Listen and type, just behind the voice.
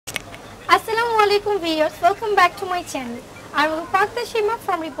Assalamualaikum viewers, welcome back to my channel. I'm Rupa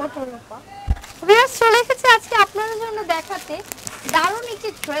from Reporter Rupa. Viewers, চলে এসেছি আজকে আপনাদের জন্য দেখাতে দারুণ একটি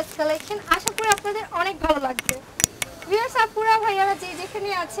ড্রেস কালেকশন। আশা করি আপনাদের অনেক ভালো লাগবে। ভিউয়ার্স, আপুরা ভাইয়ারা যে যেখানে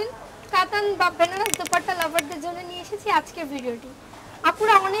আছেন কাতান বা বেনারস দুপাট্টা লাভারদের জন্য নিয়ে এসেছি আজকের ভিডিওটি।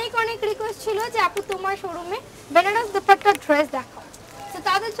 আপুরা অনেক রিকোয়েস্ট ছিল যে আপু তোমার শোরুমে বেনারস দুপাট্টা ড্রেস দেখাও, তো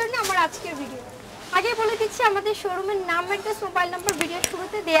তাদের জন্য আমার আজকের ভিডিও। আগে বলে দিচ্ছি আমাদের শোরুমের নাম, অ্যাড্রেস, মোবাইল নাম্বার ভিডিও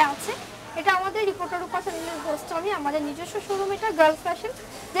শুরুতে দেওয়া আছে। এটা আমাদের রিপোর্টার রূপা চ্যানেলের হোস্ট আমি, আমাদের নিজস্ব শোরুম এটা গার্লস ফ্যাশন,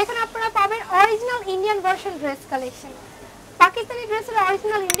 যেখানে আপনারা পাবেন original Indian version dress collection. Pakistani ড্রেসের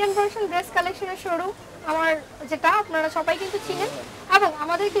অরিজিনাল ইন্ডিয়ান ভার্সন ড্রেস কালেকশনের শোরুম আমার, যেটা আপনারা সবাই কিন্তু চিনেন, এবং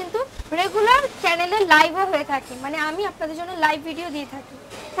আমাদের কিন্তু রেগুলার চ্যানেলে লাইভও হয়ে থাকে, মানে আমি আপনাদের জন্য লাইভ ভিডিও দিয়ে থাকি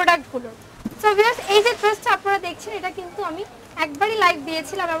প্রোডাক্টগুলোর। সো ভিউয়ার্স, এই যে ড্রেসটা আপনারা দেখছেন এটা কিন্তু আমি একবারই লাইভ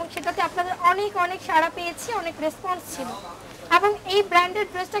দিয়েছিলাম এবং সেটাতে আপনাদের অনেক সাড়া পেয়েছি, অনেক রেসপন্স ছিল। এবং এই ব্র্যান্ডেড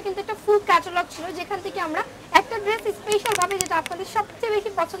ড্রেসটা কিন্তু একটা ফুল ক্যাটালগ ছিল, যেখান থেকে আমরা একটা ড্রেস স্পেশালভাবে যেটা আপনাদের সবচেয়ে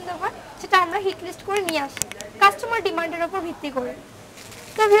বেশি পছন্দ হয় সেটা আমরা হিট লিস্ট করে নিয়ে আসি কাস্টমার ডিমান্ডের উপর ভিত্তি করে।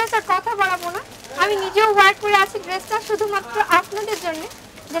 তো ভিউয়ার্স, আর কথা বাড়াবো না, আমি নিজেও ওয়ার করে আছি ড্রেসটা শুধুমাত্র আপনাদের জন্য,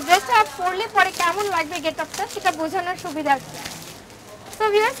 যে ড্রেসটা পরলে পরে কেমন লাগবে গেট আপটা সেটা বোঝানোর সুবিধার্থে। তো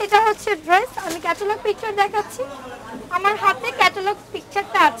ভিউয়ার্স, এটা হচ্ছে ড্রেস, আমি ক্যাটালগ পিকচার দেখাচ্ছি। আমার হাতে ক্যাটালগ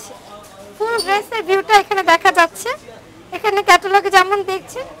পিকচারটা আছে, ফুল ড্রেসের ভিউটা এখানে দেখা যাচ্ছে। এখানে ক্যাটালগে যেমন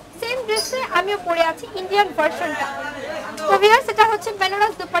দেখছেন সেম ড্রেসে আমিও পরে আছি ইন্ডিয়ান ভার্সনটা। তো ভিউয়ার্স, এটা হচ্ছে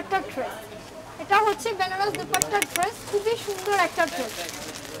বেনারস দুপাট্টা ড্রেস, এটা হচ্ছে বেনারস দুপাট্টা ড্রেস, খুবই সুন্দর একটা ড্রেস,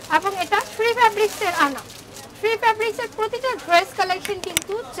 এবং এটা ফ্রি ফ্যাব্রিক্সের আনা। ফ্রি ফ্যাব্রিক্সের প্রতিটা ড্রেস কালেকশন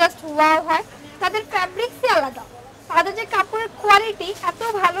কিন্তু জাস্ট ওয়াও হয়, তাদের ফ্যাব্রিক্সই আলাদা, তাদের যে কাপড়ের কোয়ালিটি এত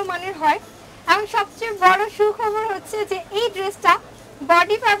ভালো মানের হয়। এবং সবচেয়ে বড় সুখবর হচ্ছে যে এই ড্রেসটা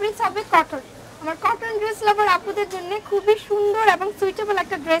বডি ফ্যাব্রিক্স হবে কটন। আমার কটন ড্রেস লাভার আপুদের জন্য খুবই সুন্দর এবং সুইটেবল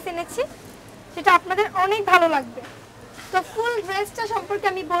একটা ড্রেস এনেছি, যেটা আপনাদের অনেক ভালো লাগবে। তো ফুল ড্রেসটা সম্পর্কে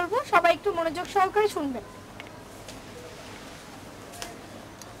আমি বলবো, সবাই একটু মনোযোগ সহকারে শুনবেন।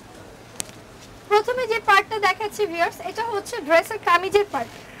 প্রথমে যে পার্টটা দেখাচ্ছি ভিউয়ার্স, এটা হচ্ছে ড্রেসের কামিজের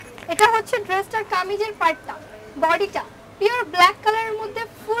পার্ট। এটা হচ্ছে ড্রেসটার কামিজের পার্টটা, বডিটা পিওর ব্ল্যাক কালারের মধ্যে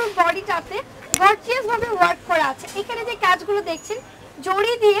ফুল বডিটাতে গর্জিয়াস ভাবে ওয়ার্ক করা আছে। এখানে যে কাজগুলো দেখছেন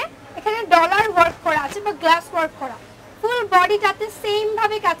জড়ি দিয়ে এখানে ডলার ওয়ার্ক করা আছে বা গ্লাস ওয়ার্ক করা, ফুল বডিটাতে সেম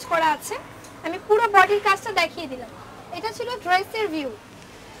ভাবে কাজ করা আছে। আমি পুরো বডির কাজটা দেখিয়ে দিলাম। এটা ছিল ড্রেসের ভিউ,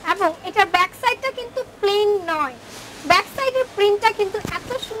 এবং এটার ব্যাক সাইডটা কিন্তু প্লেন নয়, ব্যাক সাইডের প্রিন্টটা কিন্তু এত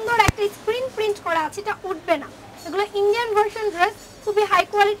সুন্দর একটা স্ক্রিন প্রিন্ট করা আছে, এটা উঠবে না। এগুলো ইন্ডিয়ান ভার্সন ড্রেস, খুবই হাই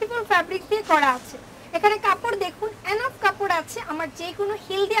কোয়ালিটিফুল ফ্যাব্রিক দিয়ে করা আছে। এখানে কাপড় দেখুন, এনাফ কাপড় আছে, আমার যে কোনো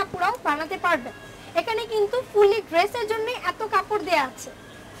হিল দিয়ে পুরাও বানাতে পারবেন। এখানে কিন্তু ফুলি ড্রেসের জন্য এত কাপড় দেয়া আছে।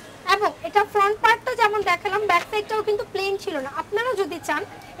 এবং এটা ফ্রন্ট পার্টটা যেমন দেখালাম, ব্যাক সাইডটাও কিন্তু প্লেন ছিল না। আপনারা যদি চান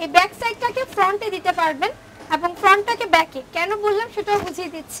এই ব্যাক সাইডটাকে ফ্রন্টে দিতে পারবেন এবং ফ্রন্টটাকে ব্যাকে। কেন বললাম সেটাও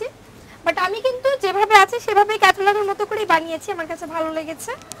বুঝিয়ে দিচ্ছি, বাট আমি কিন্তু যেভাবে আছে সেভাবেই ক্যাটালগের মতো করেই বানিয়েছি, আমার কাছে ভালো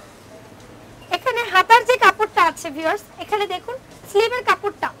লেগেছে। এখানে হাতার যে কাপড়টা আছে ভিউয়ার্স, এখানে দেখুন স্লিভের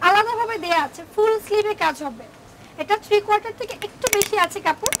কাপড়টা আলাদাভাবে দেয়া আছে, ফুল স্লিভে কাজ হবে। এটা 3/4 থেকে একটু বেশি আছে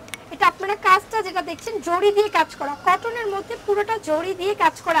কাপড়। এটা আপনারা কাজটা যেটা দেখছেন জড়ি দিয়ে কাজ করা, কটনের মধ্যে পুরোটা জড়ি দিয়ে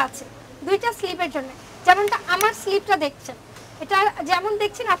কাজ করা আছে দুইটা স্লিভের জন্য। যেমনটা আমার স্লিভটা দেখছেন, এটা যেমন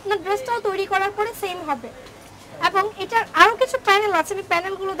দেখছেন আপনার ড্রেসটাও তৈরি করার পরে সেম হবে। এবং এটার আরো কিছু প্যানেল আছে, আমি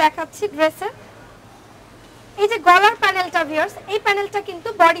প্যানেলগুলো দেখাচ্ছি ড্রেসের। এই যে গলার প্যানেলটা ভিউয়ার্স, এই প্যানেলটা কিন্তু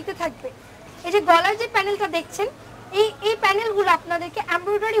বডিতে থাকবে। এই যে গলার যে প্যানেলটা দেখছেন, এই প্যানেলগুলো আপনাদেরকে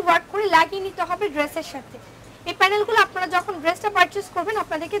এমব্রয়ডারি ওয়ার্ক করে লাগিয়ে নিতে হবে ড্রেসের সাথে। এই প্যানেলগুলো আপনারা যখন ড্রেসটা পারচেজ করবেন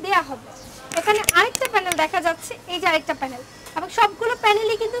আপনাদেরকে দেয়া হবে। এখানে আরেকটা প্যানেল দেখা যাচ্ছে, এই যে আরেকটা প্যানেল, এবং সবগুলো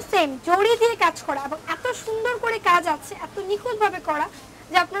প্যানেলই কিন্তু সেম জড়ি দিয়ে কাজ করা, এবং এত সুন্দর করে কাজ আছে, এত নিখুঁতভাবে করা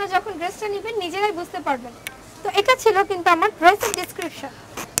যে আপনারা যখন ড্রেসটা নেবেন নিজেরাই বুঝতে পারবেন। তো এটা ছিল কিন্তু আমার ড্রেসের ডিসক্রিপশন।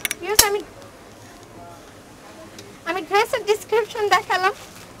 ভিউয়ার্স, আমি ড্রেসের ডিসক্রিপশন দেখালাম।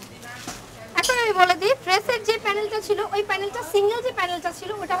 এখন আমি বলে দিই, ড্রেসের যে প্যানেলটা ছিল ওই প্যানেলটা, সিঙ্গেল যে প্যানেলটা ছিল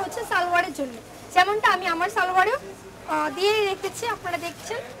ওটা হচ্ছে সালোয়ারের জন্য, যেমনটা আমি আমার সালোয়ারেও দিয়ে রেখেছি, আপনারা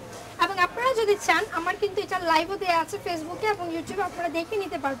দেখছেন। এবং আপনারা যদি চান, আমার কিন্তু এটা লাইভও দেওয়া আছে ফেসবুকে এবং ইউটিউবে, আপনারা দেখে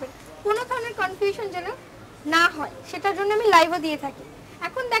নিতে পারবেন। কোনো ধরনের কনফিউশন যেন না হয় সেটার জন্য আমি লাইভও দিয়ে থাকি।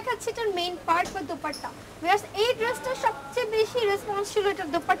 এখন দেখাচ্ছি এটার মেইন পার্ট বা দুপাট্টা। ভিউয়ার্স, এই ড্রেসটা সবচেয়ে বেশি রেসপন্স ছিল এটার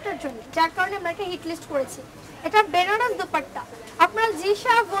দুপাট্টার জন্য, যার কারণে আমরা একটা হিট লিস্ট করেছি। এটা বেনারস দুপাট্টা। আপনারা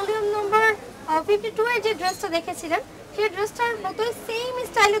জিশা ভলিউম নম্বর 52 এর যে ড্রেসটা দেখেছিলেন সেই ড্রেসটার মতোই সেম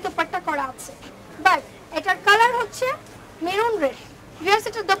স্টাইলে দুপাট্টা করা আছে, বাট এটার কালার হচ্ছে মেরুন রেড। ভিউয়ার্স,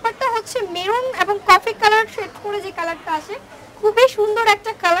 এটার দুপাট্টা হচ্ছে মেরুন এবং কফি কালার শেড করে যে কালারটা আসে, খুবই সুন্দর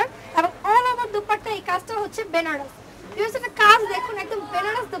একটা কালার। এবং অল ওভার দুপাট্টা এই কাজটা হচ্ছে বেনারস। ভিউয়ার্স, এটা কাজ দেখুন, একদম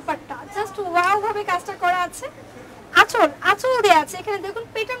বেনারস দুপাট্টা, জাস্ট ওয়াও ভাবে কাজটা করা আছে। আঁচল আঁচল দেয়া আছে, এখানে দেখুন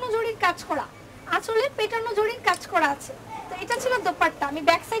পেটানো জরির কাজ করা, আঁচলে পেটানো জরির কাজ করা আছে। তো এটা ছিল দোপাট্টা। আমি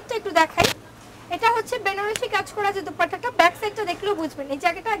ব্যাক সাইডটা একটু দেখাই। এটা হচ্ছে বেনারসি কাজ করা যে দোপাট্টাটা, ব্যাক সাইডটা দেখলেও বুঝবেন এই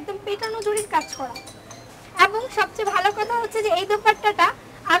জায়গাটা একদম পেটানো জরির কাজ করা। এবং সবচেয়ে ভালো কথা হচ্ছে যে এই দোপাট্টাটা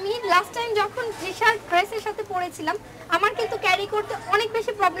আমি লাস্ট টাইম যখন বিশাল ড্রেসের সাথে পরেছিলাম আমার কিন্তু ক্যারি করতে অনেক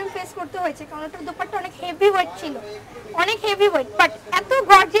বেশি প্রবলেম ফেস করতে হয়েছে, কারণ ওটার দোপাট্টা অনেক হেভি ওয়েট ছিল, অনেক হেভি ওয়েট। বাট এত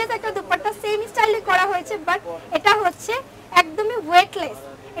গর্জিয়াস একটা দোপাট্টা সেম স্টাইলে করা হয়েছে, বাট এটা হচ্ছে একদমই ওয়েটলেস।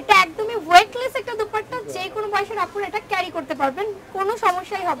 এটা একদমই ওয়েটলেস একটা দোপাট্টা, যে কোনো বয়সের আপুরা এটা ক্যারি করতে পারবেন, কোনো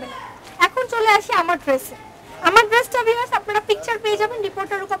সমস্যাই হবে না। এখন চলে আসি আমার ড্রেসে। আমার ড্রেসটা ভিউয়ার্স আপনারা পিকচার পেয়ে যাবেন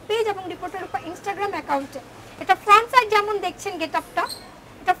রিপোর্টার রূপা পেজ এবং রিপোর্টার রূপা ইনস্টাগ্রাম অ্যাকাউন্টে। এটা ফ্রন্ট সাইড যেমন দেখছেন গেটআপটা,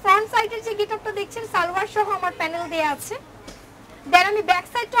 এটা ফ্রন্ট সাইডের যে গেটআপটা দেখছেন সালোয়ার সহ আমার প্যানেল দেয়া আছে। দেন আমি ব্যাক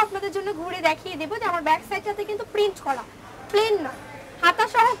সাইডটা আপনাদের জন্য ঘুরে দেখিয়ে দেবো যে আমার ব্যাক সাইডটাতে কিন্তু প্রিন্ট করা, প্লেন না, হাতা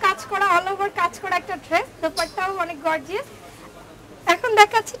সহ কাজ করা, অল ওভার কাজ করা একটা ড্রেস। দোপাট্টাও অনেক গর্জিয়াস। এখন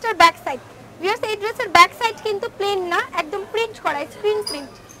দেখাচ্ছি এটার ব্যাক সাইড। ভিউয়ার্স এই ড্রেসের ব্যাক সাইড কিন্তু প্লেন না, একদম প্রিন্ট করা, স্ক্রিন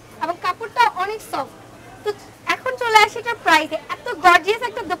প্রিন্ট, এবং কাপড়টা অনেক সফট। তো এখন চলে আসি এটার প্রাইসে। এত গর্জিয়াস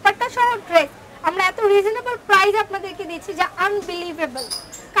একটা দোপাট্টা সহ ড্রেস আমরা এত রিজনেবল প্রাইস আপনাদেরকে দিচ্ছি যা আনবিলিভেবল।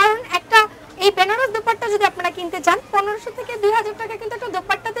 কারণ একটা এই বেনারস দোপাট্টা যদি আপনারা কিনতে চান 1500 থেকে 2000 টাকা কিন্তু একটা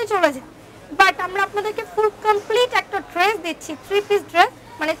দোপাট্টাতেই চলে যায়। বাট আমরা আপনাদেরকে ফুল কমপ্লিট একটা ড্রেস দিচ্ছি, 3 পিস ড্রেস,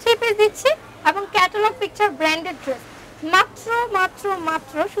 মানে 3 পিস দিচ্ছি এবং ক্যাটালগ পিকচার ব্র্যান্ডেড ড্রেস মাত্র মাত্র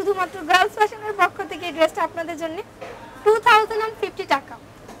মাত্র শুধুমাত্র গার্লস ফ্যাশনের পক্ষ থেকে এই ড্রেসটা আপনাদের জন্য 2050 টাকা,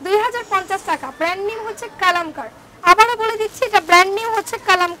 2050 টাকা। ব্র্যান্ড নেম হচ্ছে কালামকার। আবারও বলে দিচ্ছি এটা ব্র্যান্ড নেম হচ্ছে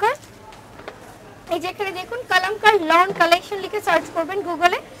কালামকার। এই যে এখানে দেখুন কালামকার লন কালেকশন লিখে সার্চ করবেন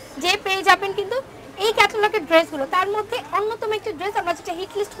গুগলে, যে পেয়ে যাবেন কিন্তু এই ক্যাটালগের ড্রেসগুলো। তার মধ্যে অন্যতম একটি ড্রেস আমরা যেটা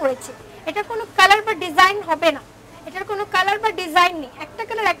হিট লিস্ট করেছি, এটা কোনো কালার বা ডিজাইন হবে না, এটার কোনো কালার বা ডিজাইন নেই, একটা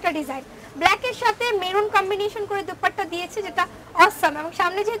কালার একটা ডিজাইন। ব্ল্যাকের সাথে মেরুন কম্বিনেশন করে দোপাট্টা দিয়েছে যেটা অসাম, এবং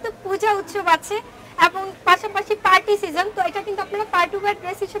সামনে যেহেতু পূজা উৎসব আছে এবং পাশাপাশি পার্টি সিজন, তো এটা কিন্তু আপনারা পার্টি ওয়্যার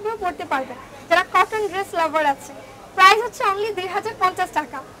ড্রেস হিসেবেও পরতে পারবেন যারা কটন ড্রেস লাভার আছে। প্রাইস হচ্ছে অনলি 2050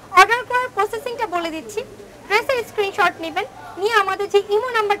 টাকা। অর্ডার করার প্রসেসিংটা বলে দিচ্ছি। ড্রেসের স্ক্রিনশট নেবেন, নিয়ে আমাদের যে ইমো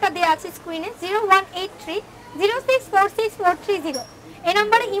নাম্বারটা দেওয়া আছে স্ক্রিনে 0183064640, এই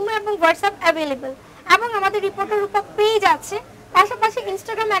নাম্বারে ইমো এবং হোয়াটসঅ্যাপ অ্যাভেলেবেল। এবং আমাদের রিপোর্টার রূপা পেজ আছে, পাশাপাশি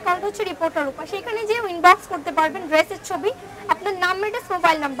ইনস্টাগ্রাম অ্যাকাউন্ট হচ্ছে রিপোর্টার রূপা, সেখানে যে ইনবক্স করতে পারবেন ড্রেসের ছবি, আপনার নাম, address,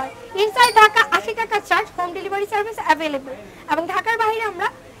 mobile number. Inside Dhaka 80 টাকা charge, home delivery service available. এবং ঢাকার বাইরে আমরা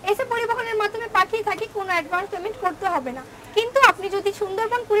এসে পরিবহনের মাধ্যমে পাঠিয়ে থাকি, কোনো অ্যাডভান্স পেমেন্ট করতে হবে না। কিন্তু আপনি যদি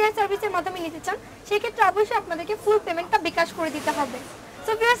সুন্দরবন কুরিয়ার সার্ভিসের মাধ্যমে নিতে চান সেক্ষেত্রে অবশ্যই আপনাদেরকে ফুল পেমেন্টটা বিকাশ করে দিতে হবে।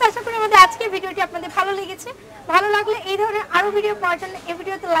 সো ভিউয়ার্স আশা করি আমাদের আজকের ভিডিওটি আপনাদের ভালো লেগেছে। ভালো লাগলে এই ধরনের আরো ভিডিও পাওয়ার জন্য এই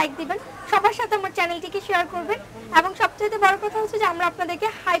ভিডিওতে লাইক দিবেন, সবার সাথে আমার চ্যানেলটিকে শেয়ার করবেন, এবং সবচেয়ে বড় কথা হচ্ছে যে আমরা আপনাদেরকে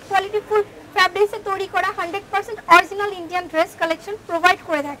হাই কোয়ালিটি ফুল ফ্যাব্রিক্সে তৈরি করা 100% original Indian dress collection provide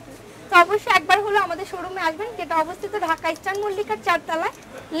করে থাকি। তো অবশ্যই একবার হলো আমাদের শোরুমে আসবেন, যেটা অবস্থিত ঢাকা ইস্টার্ন মল্লিকার 4 তলায়,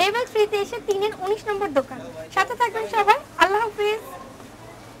 লেভেল 3 তে এসে 3-19 নম্বর দোকান। সাথে থাকবেন সবাই।